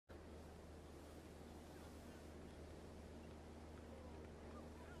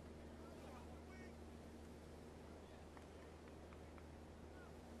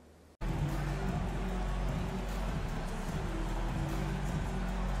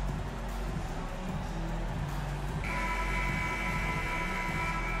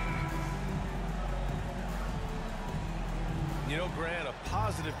Grant, a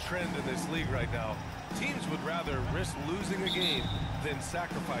positive trend in this league right now. Teams would rather risk losing a game than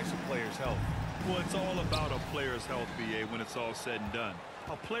sacrifice a player's health. Well, it's all about a player's health, BA, when it's all said and done.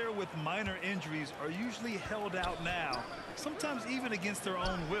 A player with minor injuries are usually held out now, sometimes even against their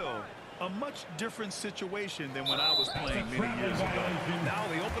own will. A much different situation than when I was playing many years ago. Now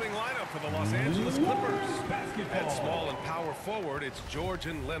the opening lineup for the Los Angeles Clippers. At small and power forward, it's George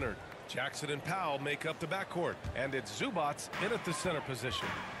and Leonard. Jackson and Powell make up the backcourt, and it's Zubac in at the center position.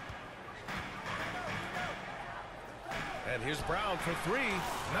 And here's Brown for three.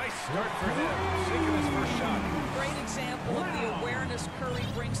 Nice start for him, sinking his first shot. Great example of the awareness Curry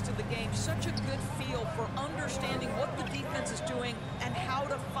brings to the game. Such a good feel for understanding what the defense is doing and how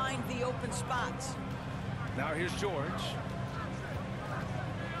to find the open spots. Now here's George.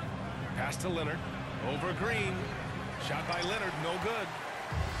 Pass to Leonard. Over Green. Shot by Leonard, no good.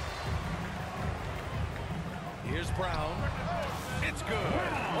 Here's Brown. It's good.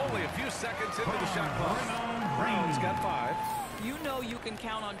 Only a few seconds into the shot clock. Brown's got 5. You know you can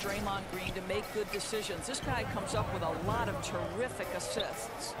count on Draymond Green to make good decisions. This guy comes up with a lot of terrific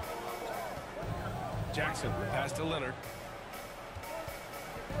assists. Jackson, pass to Leonard.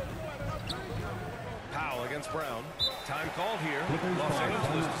 Powell against Brown. Time called here. Los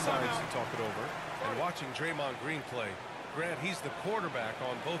Angeles decides to talk it over. And watching Draymond Green play, Grant, he's the quarterback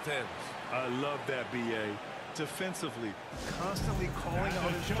on both ends. I love that, BA. Defensively, constantly calling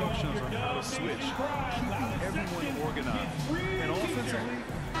out instructions on how to switch, keeping everyone organized. And offensively,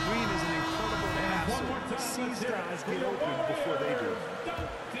 Green is an incredible passer. Sees guys get open before they do.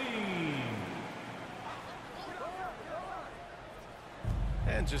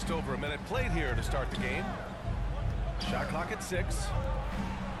 And just over a minute played here to start the game. Shot clock at 6.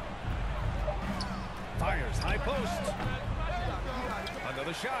 Fires high post.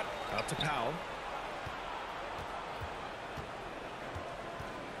 Another shot out to Powell.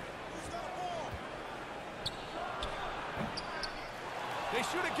 They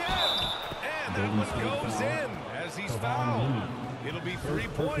shoot again, and that one goes in as he's fouled. It'll be 3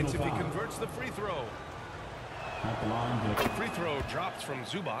 points if he converts the free throw. The free throw drops from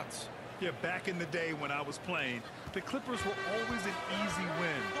Zubac. Yeah, back in the day when I was playing, the Clippers were always an easy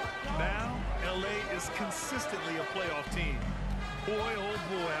win. Now, LA is consistently a playoff team. Boy, oh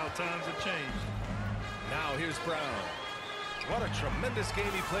boy, how times have changed. Now here's Brown. What a tremendous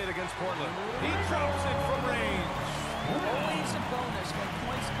game he played against Portland. He drops it from range. Always a bonus when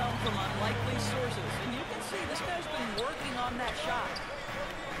points come from unlikely sources. And you can see this guy's been working on that shot.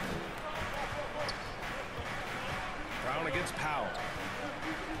 Brown against Powell.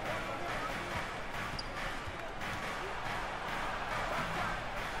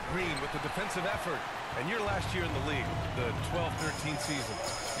 Green with the defensive effort. And your last year in the league, the 12-13 season,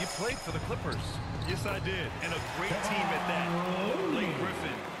 you played for the Clippers. Yes, I did. And a great team at that. Blake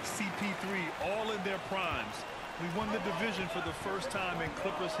Griffin, CP3, all in their primes. We won the division for the first time in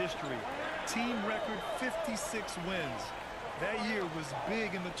Clippers history. Team record 56 wins. That year was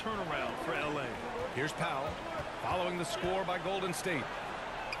big in the turnaround for LA. Here's Powell, following the score by Golden State.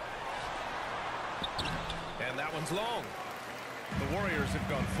 And that one's long. The Warriors have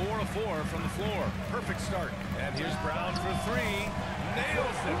gone 4 of 4 from the floor. Perfect start. And here's Brown for 3.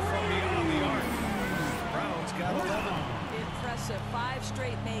 Nails it from beyond the arc. Brown's got 11. Impressive. 5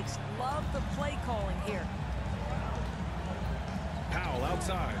 straight makes. Love the play calling here. Powell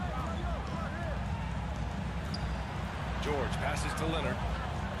outside. George passes to Leonard.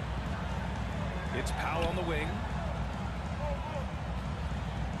 It's Powell on the wing.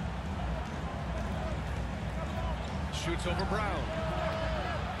 Shoots over Brown.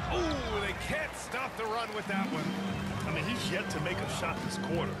 Oh, they can't stop the run with that one. I mean, he's yet to make a shot this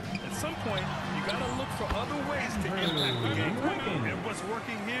quarter. At some point, you got to look for other ways to impact the game. And what's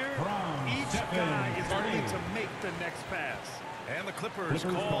working here, each guy is ready to make the next pass. And the Clippers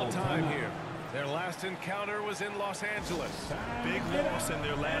call time here. Their last encounter was in Los Angeles. Big loss in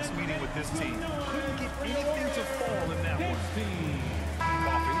their last meeting with this team. Couldn't get anything to fall in that one.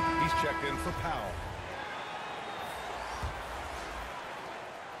 Coughing, he's checked in for Powell.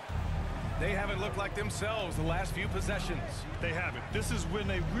 They haven't looked like themselves the last few possessions. They haven't. This is when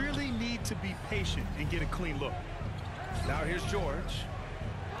they really need to be patient and get a clean look. Now here's George.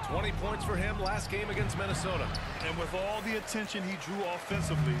 20 points for him last game against Minnesota. And with all the attention he drew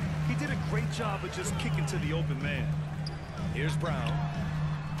offensively, he did a great job of just kicking to the open man. Here's Brown.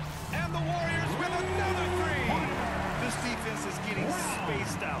 And the Warriors with another 3. This defense is getting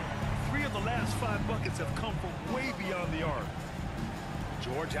spaced out. 3 of the last 5 buckets have come from way beyond the arc.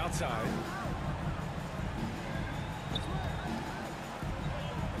 George outside.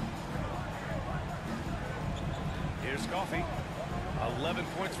 Here's Coffey. 11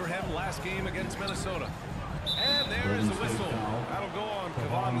 points for him last game against Minnesota. And there is the whistle. That'll go on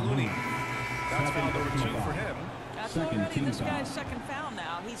Kyland Looney. That's foul number 2 for him. That's already this guy's second foul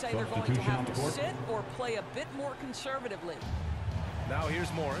now. He's either going to have to sit or play a bit more conservatively. Now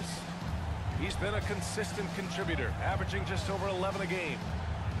here's Morris. He's been a consistent contributor, averaging just over 11 a game.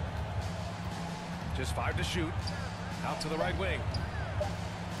 Just 5 to shoot. Out to the right wing.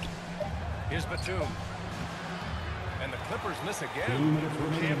 Here's Batum. And the Clippers miss again.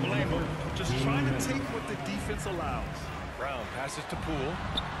 Can't blame him. Just trying to take what the defense allows. Brown passes to Poole.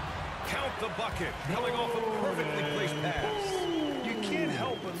 Count the bucket. Coming off a perfectly placed pass. You can't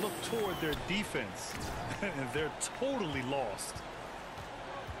help but look toward their defense. They're totally lost.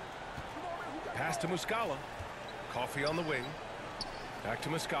 Pass to Muscala. Coffee on the wing. Back to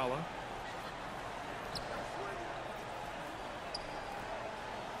Muscala.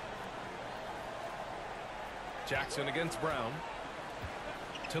 Jackson against Brown.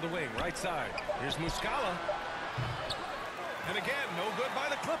 To the wing, right side. Here's Muscala. And again, no good by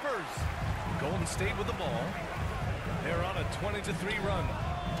the Clippers. Golden State with the ball. They're on a 20-3 run.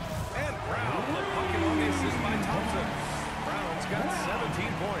 And Brown, the bucket on the assist by Thompson. Brown's got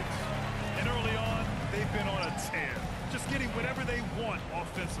 17 points. And early on, they've been on a tear. Just getting whatever they want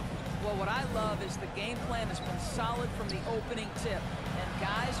offensively. Well, what I love is the game plan has been solid from the opening tip. And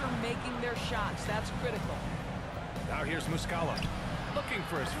guys are making their shots. That's critical. Now here's Muscala. Looking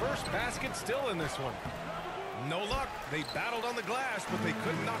for his first basket still in this one. No luck. They battled on the glass, but they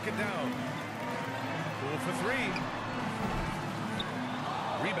couldn't knock it down. Poole for 3.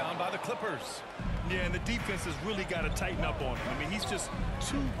 Rebound by the Clippers. Yeah, and the defense has really got to tighten up on him. I mean, he's just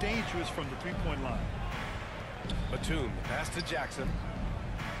too dangerous from the three-point line. Batum, pass to Jackson.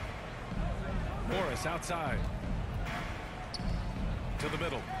 Morris outside. To the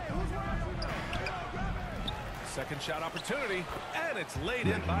middle. Second shot opportunity, and it's laid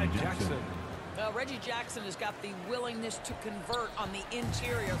in by Jackson. Reggie Jackson has got the willingness to convert on the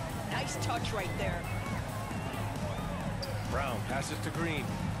interior. Nice touch right there. Brown passes to Green.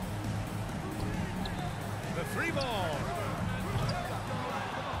 The 3 ball.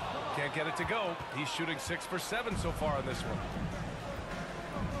 Can't get it to go. He's shooting 6 for 7 so far on this one.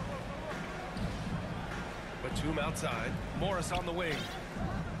 Batum outside. Morris on the wing.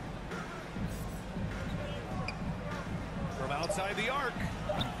 From outside the arc.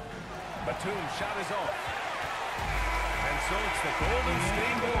 Batum's shot is off. And so it's the Golden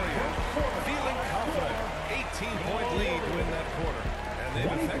State Warriors feeling confident. 18-point lead to win that quarter. And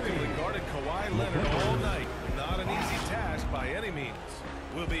they've effectively guarded Kawhi Leonard all night. Not an easy task by any means.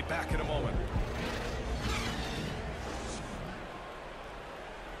 We'll be back in a moment.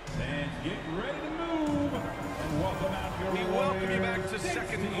 Fans, get ready to move. And welcome out your We welcome you back to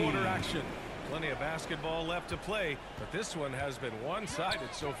second quarter action. Plenty of basketball left to play, but this one has been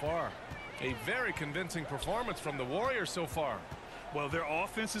one-sided so far. A very convincing performance from the Warriors so far. Well, their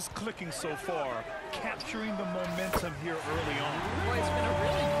offense is clicking so far, capturing the momentum here early on. Boy, it's been a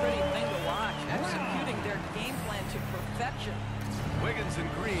really pretty thing to watch, executing their game plan to perfection. Wiggins and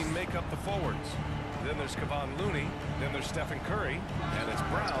Green make up the forwards. Then there's Kyland Looney. Then there's Stephen Curry. And it's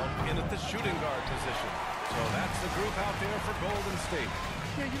Brown in at the shooting guard position. So that's the group out there for Golden State.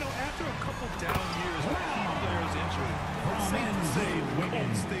 Yeah, you know, after a couple down years with key players injured, it's safe to say the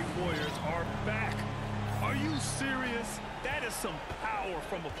Golden State Warriors are back. Are you serious? That is some power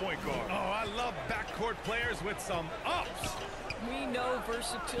from a point guard. Oh, I love backcourt players with some ups. We know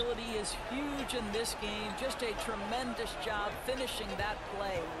versatility is huge in this game. Just a tremendous job finishing that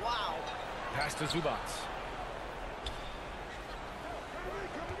play. Wow. Pass to Zubac.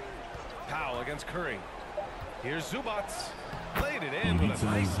 Powell against Curry. Here's Zubac. Played it in with a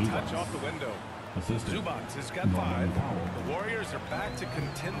nice touch off the window. Zubac has got 5. The Warriors are back to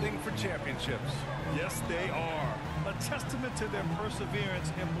contending for championships. Yes, they are. A testament to their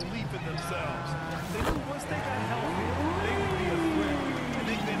perseverance and belief in themselves. They knew once they got healthy, they would be a threat. And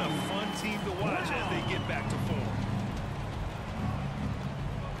they've been a fun team to watch as they get back to form.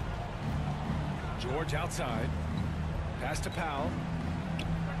 George outside. Pass to Powell.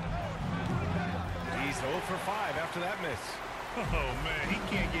 He's 0 for 5 after that miss. Oh, man, he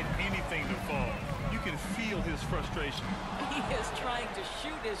can't get anything to fall. You can feel his frustration. He is trying to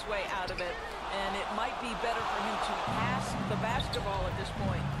shoot his way out of it, and it might be better for him to pass the basketball at this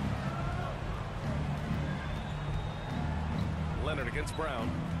point. Leonard against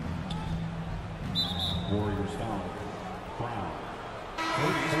Brown. Warriors foul. Brown.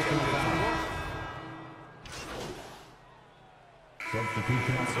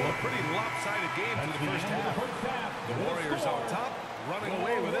 Substitution. So a pretty lopsided game for the first half. The Warriors on top, running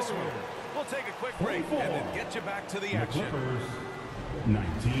away with this one. We'll take a quick break and then get you back to the action. Clippers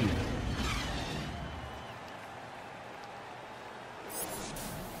 19.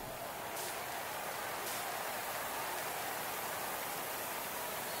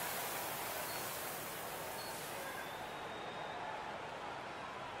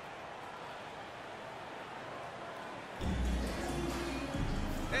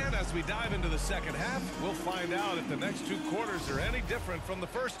 And as we dive into the second half, we'll find out if the next two quarters are any different from the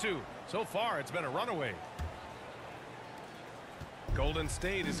first two. So far, it's been a runaway. Golden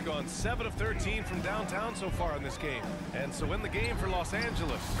State has gone 7 of 13 from downtown so far in this game. And so in the game for Los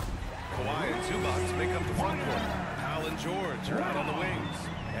Angeles, Kawhi and Zubac make up the front court. Al and George are out on the wings.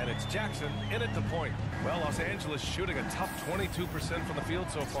 And it's Jackson in at the point. Well, Los Angeles shooting a tough 22% from the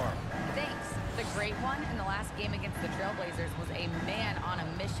field so far. Thanks. The great one in the last game against the Trailblazers was a man on a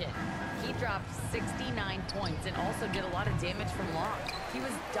mission. He dropped 69 points and also did a lot of damage from long. He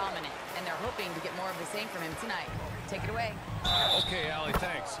was dominant, and they're hoping to get more of the same from him tonight. Take it away. Okay, Allie,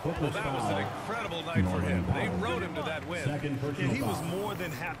 thanks. Well, that was an incredible night for him. They rode him to that win. Yeah, he was more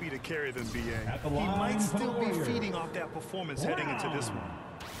than happy to carry them, B.A. He might still be feeding off that performance heading into this one.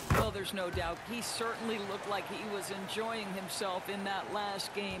 Well, there's no doubt. He certainly looked like he was enjoying himself in that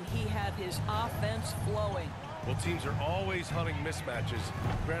last game. He had his offense flowing. Well, teams are always hunting mismatches.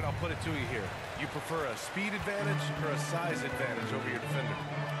 Grant, I'll put it to you here. You prefer a speed advantage or a size advantage over your defender?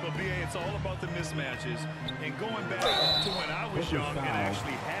 Well, B.A., it's all about the mismatches. And going back to when I was young and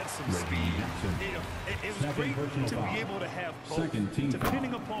actually had some speed, it was great to be able to have both,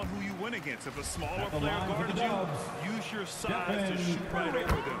 depending upon who you win against. If a smaller player guarded you, use your size to shoot right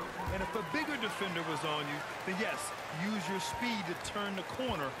over them. And if a bigger defender was on you, then yes, use your speed to turn the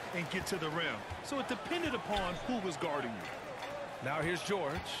corner and get to the rim. So it depended upon who was guarding you. Now here's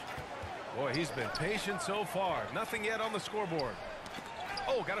George. Boy, he's been patient so far. Nothing yet on the scoreboard.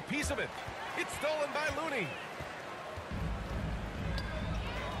 Oh, got a piece of it. It's stolen by Looney.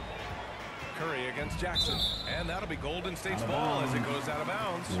 Curry against Jackson. And that'll be Golden State's ball as it goes out of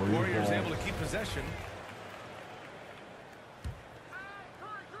bounds. Warriors able to keep possession.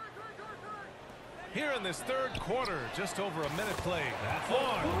 Here in this third quarter, just over a minute played.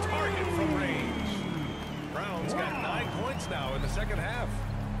 On target from range. Brown's got 9 points now in the second half.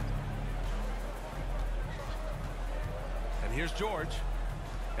 And here's George.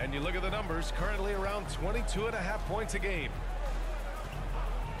 And you look at the numbers, currently around 22.5 points a game.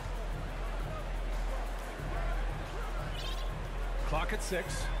 Clock at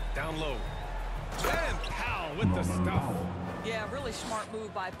 6, down low. And Powell with the stuff. Yeah, really smart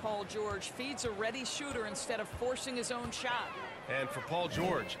move by Paul George. Feeds a ready shooter instead of forcing his own shot. And for Paul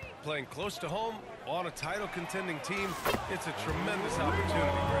George, playing close to home on a title contending team, it's a tremendous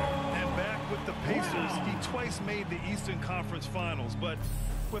opportunity, Greg. And back with the Pacers, he twice made the Eastern Conference Finals, but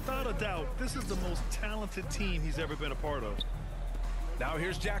without a doubt, this is the most talented team he's ever been a part of. Now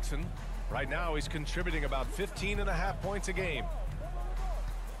here's Jackson. Right now he's contributing about 15.5 points a game.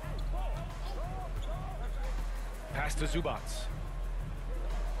 Pass to Zubac.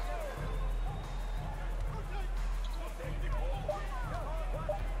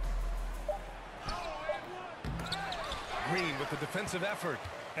 Green with the defensive effort.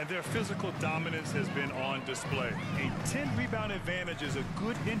 And their physical dominance has been on display. A 10 rebound advantage is a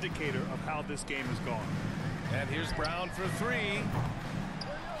good indicator of how this game has gone. And here's Brown for 3.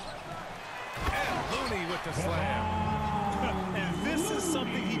 And Looney with the slam. And this is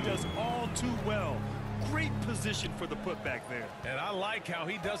something he does all too well. Great position for the putback there. And I like how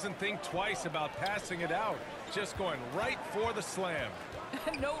he doesn't think twice about passing it out. Just going right for the slam.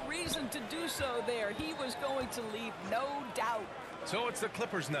 No reason to do so there. He was going to leave no doubt. So it's the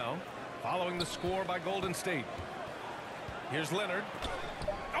Clippers now, following the score by Golden State. Here's Leonard.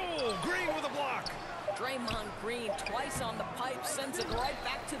 Oh, Green with a block. Draymond Green twice on the pipe, sends it right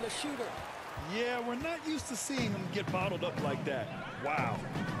back to the shooter. Yeah, we're not used to seeing him get bottled up like that. Wow.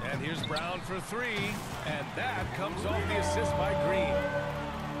 And here's Brown for 3, and that comes off the assist by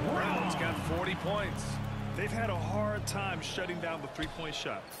Green. Brown's got 40 points. They've had a hard time shutting down the three-point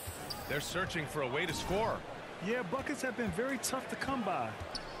shot. They're searching for a way to score. Yeah, buckets have been very tough to come by.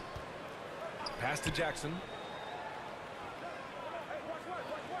 Pass to Jackson.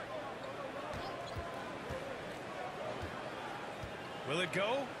 Will it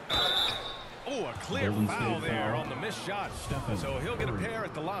go? Oh, a clear foul there on the missed shot. So he'll get a pair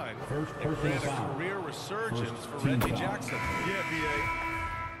at the line. And create a career resurgence for Reggie Jackson. Yeah, B.A.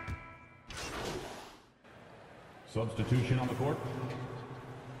 Substitution on the court.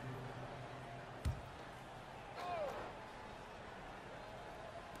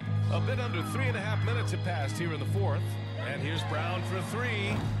 A bit under 3.5 minutes have passed here in the fourth. And here's Brown for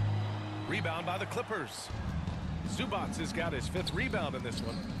 3. Rebound by the Clippers. Zubats has got his 5th rebound in this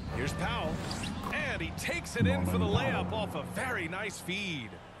one. Here's Powell, and he takes it in for the layup off a very nice feed.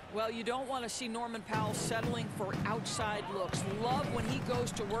 Well, you don't want to see Norman Powell settling for outside looks. Love when he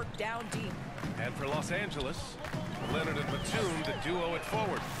goes to work down deep. And for Los Angeles, Leonard and Batum, the duo at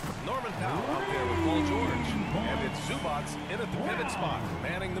forward. Norman Powell out there with Paul George. And it's Zubats in at the pivot spot,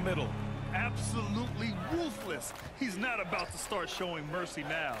 manning the middle. Absolutely ruthless. He's not about to start showing mercy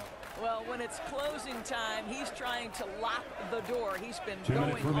now. Well, when it's closing time, he's trying to lock the door. He's been 2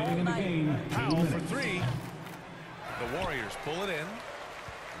 minutes going all remaining in the night. game. Powell for 3. The Warriors pull it in.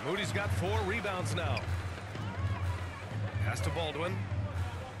 Moody's got 4 rebounds now. Pass to Baldwin.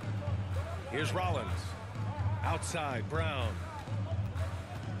 Here's Rollins. Outside, Brown.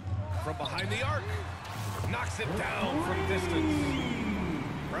 From behind the arc. Knocks it down from distance.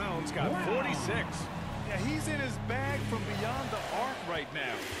 Brown's got 46. Yeah, he's in his bag from beyond the arc right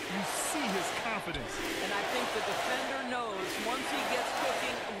now. You see his confidence. And I think the defender knows once he gets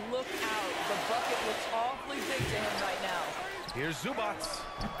cooking, look out. The bucket looks awfully big to him right now. Here's Zubats.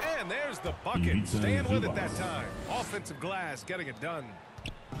 And there's the bucket. Staying with it that time. Offensive glass, getting it done.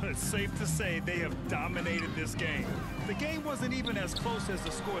 It's safe to say they have dominated this game. The game wasn't even as close as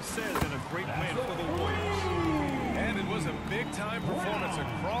the score says in a great win for the Warriors. And it was a big-time performance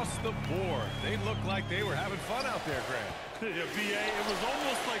across the board. They looked like they were having fun out there, Grant. Yeah, B.A., it was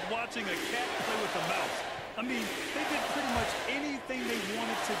almost like watching a cat play with a mouse. I mean, they did pretty much anything they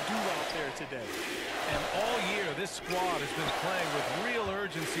wanted to do out there today. And all year, this squad has been playing with real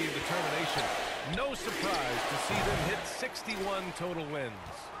urgency and determination. No surprise to see them hit 61 total wins.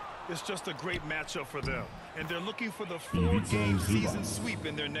 It's just a great matchup for them. And they're looking for the 4-game season sweep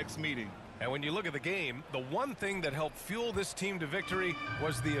in their next meeting. And when you look at the game, the one thing that helped fuel this team to victory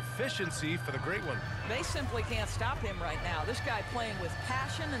was the efficiency for the great one. They simply can't stop him right now. This guy playing with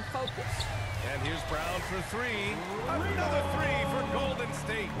passion and focus. And here's Brown for 3. Another 3 for Golden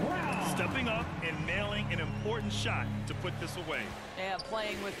State. Stepping up and nailing an important shot to put this away. Yeah,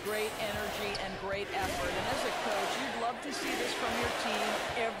 playing with great energy and great effort. And as a coach, you'd love to see this from your team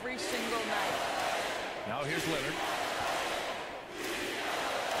every single night. Now here's Leonard.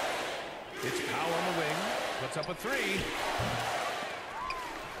 It's Powell on the wing. Puts up a 3.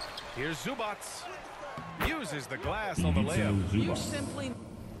 Here's Zubats. Uses the glass on the layup. You simply...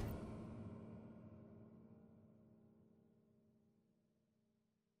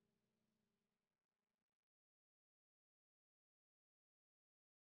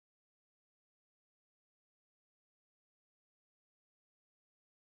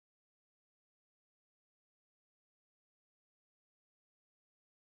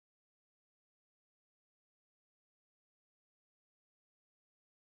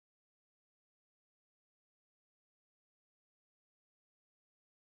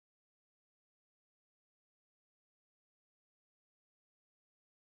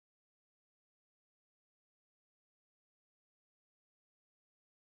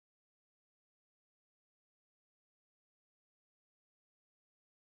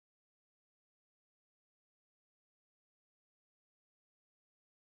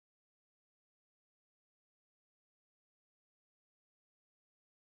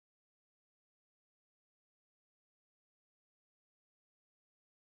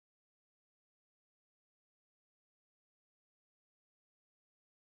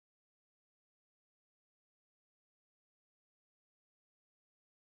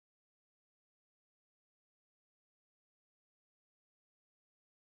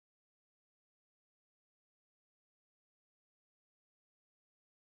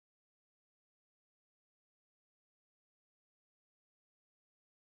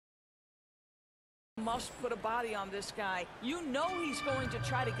 must put a body on this guy. You know he's going to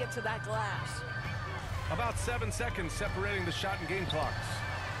try to get to that glass. About 7 seconds separating the shot and game clocks.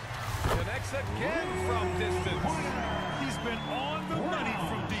 Connects again from distance. He's been on the money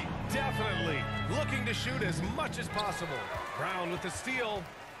from deep. Definitely looking to shoot as much as possible. Brown with the steal.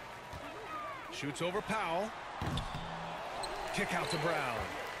 Shoots over Powell. Kick out to Brown.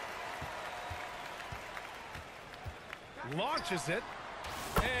 Launches it.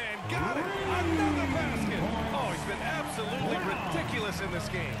 And got it. Another basket. Oh, he's been absolutely ridiculous in this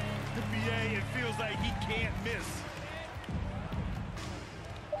game. The BA, it feels like he can't miss.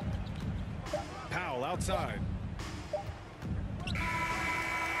 Powell outside.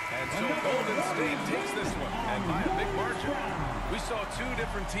 And so Golden State takes this one, and by a big margin. We saw 2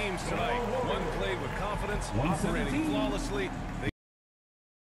 different teams tonight. One played with confidence, operating flawlessly. The